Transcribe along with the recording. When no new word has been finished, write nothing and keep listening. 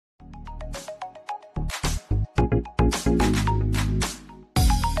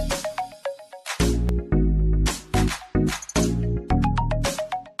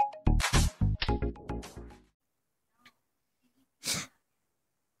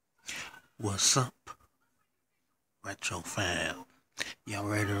What's up, Retro Fab? Y'all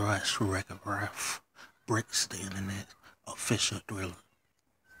ready to watch Wreck-It Ralph Breaks the Internet official thriller?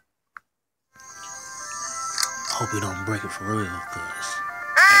 Hope you don't break it for real, cause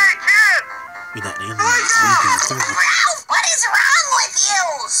Hey, kid! we got the internet. We can prove it. Ralph, what is wrong with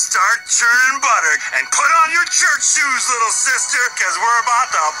you? Start churning butter and put on your church shoes, little sister, cause we're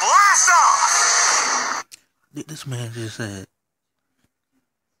about to blast off! This man just said,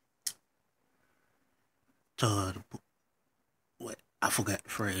 wait, I forgot the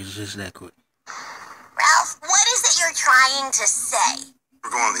phrase just that quick. Ralph, what is it you're trying to say?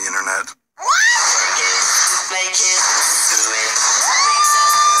 We're going on the internet. What? Ladies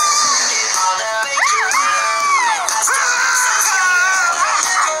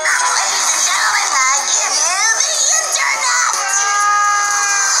and gentlemen, I give you the internet!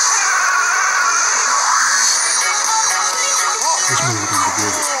 This movie gonna be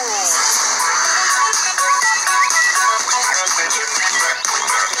good.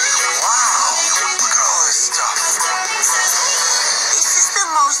 Wow, look at all this stuff. This is the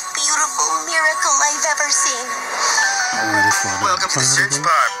most beautiful miracle I've ever seen. I'm ready for the Welcome to the search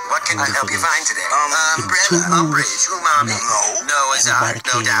bar. What can I help you find today? Bread, two umbrage, umami. No. No azar,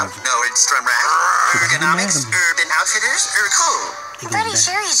 no doubt. No Nordstrom rack. Ergonomics, urban outfitters, cool. Pretty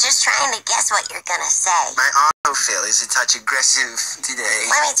sure he's just trying to guess what you're gonna say. My autofill is a touch aggressive today.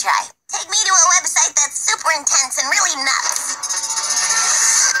 Let me try. Take me to a website that's super intense and really nuts.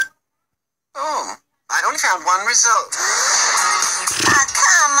 Oh, I only found one result. Oh,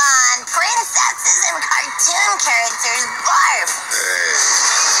 come on. Princesses and cartoon characters barf.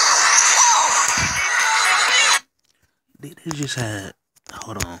 Did they just had,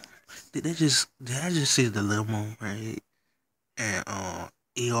 hold on. Did I just see the limo, right? And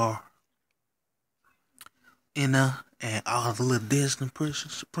ER in there and all the little Disney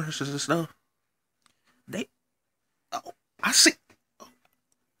princesses and stuff. I see.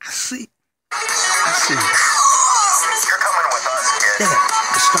 You're coming with us, kid. They got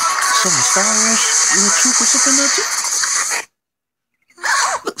some Star Wars little troopers up in there too.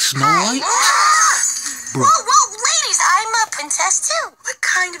 Look, Snow White. Bro, Whoa, ladies, I'm a princess too. What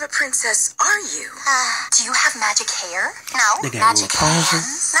kind of a princess are you? Do you have magic hair? No. they got Magic Rapunzel.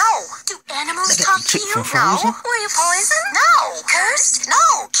 hands? No. Do animals They got talk the to chick you? from Frozen. Were you poisoned? No. Cursed?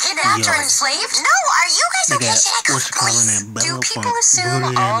 No. Kidnapped or Yeah. enslaved? No, are you guys They okay? got Should I go what's to it calling police? that Do Bella people from assume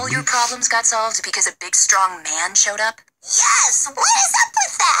Beauty and all the your Beast? problems got solved because a big strong man showed up? Yes. What is up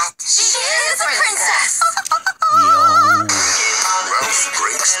with that? She is a princess. Yo. Ralph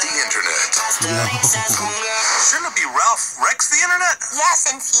breaks the internet. Shouldn't it be Ralph wrecks the internet? Yeah,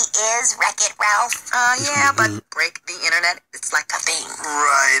 since he is Wreck-It Ralph. Yeah, but good. break the internet, it's like a thing.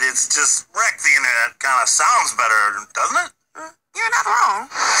 Right, it's just wreck the internet. Kinda sounds better, doesn't it? You're not wrong.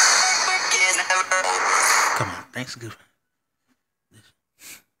 Come on, Thanksgiving.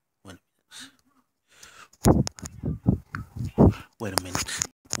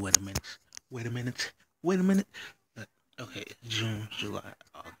 Wait a minute. Okay, June, July,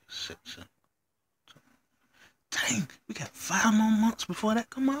 August, September. Dang, we got 5 more months before that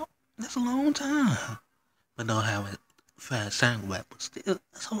come out. That's a long time. But don't have it fast time back, but still,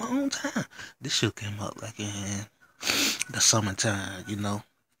 that's a long time. This shit came out like in the summertime, you know.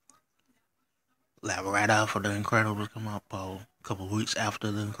 Like right after The Incredibles come out, Paul. A couple weeks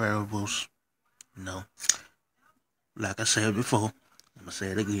after The Incredibles, you know. Like I said before, I'm gonna say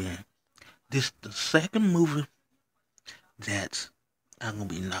it again. This the second movie that I'm gonna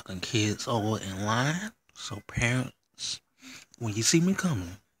be knocking kids over in line. So parents, when you see me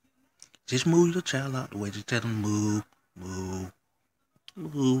coming, just move your child out the way. Just tell them move.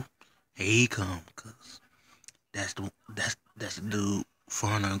 Here he come, cause that's the dude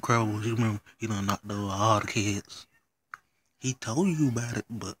from The Incredibles. You remember he done knocked over all the kids. He told you about it,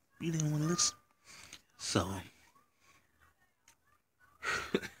 but you didn't want to listen. So,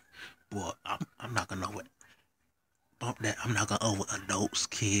 boy, I'm not gonna over bump that. I'm not gonna over adults,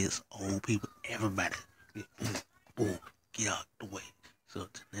 kids, old people, everybody. Boy, get out the way. So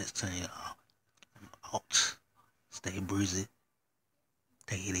the next time, y'all, I'm out. Stay breezy.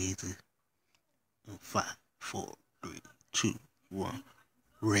 Take it easy. 5, 4, 3, 2, 1.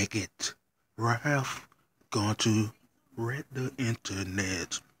 Wreck-It. Ralph going to wreck the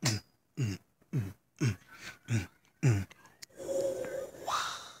internet.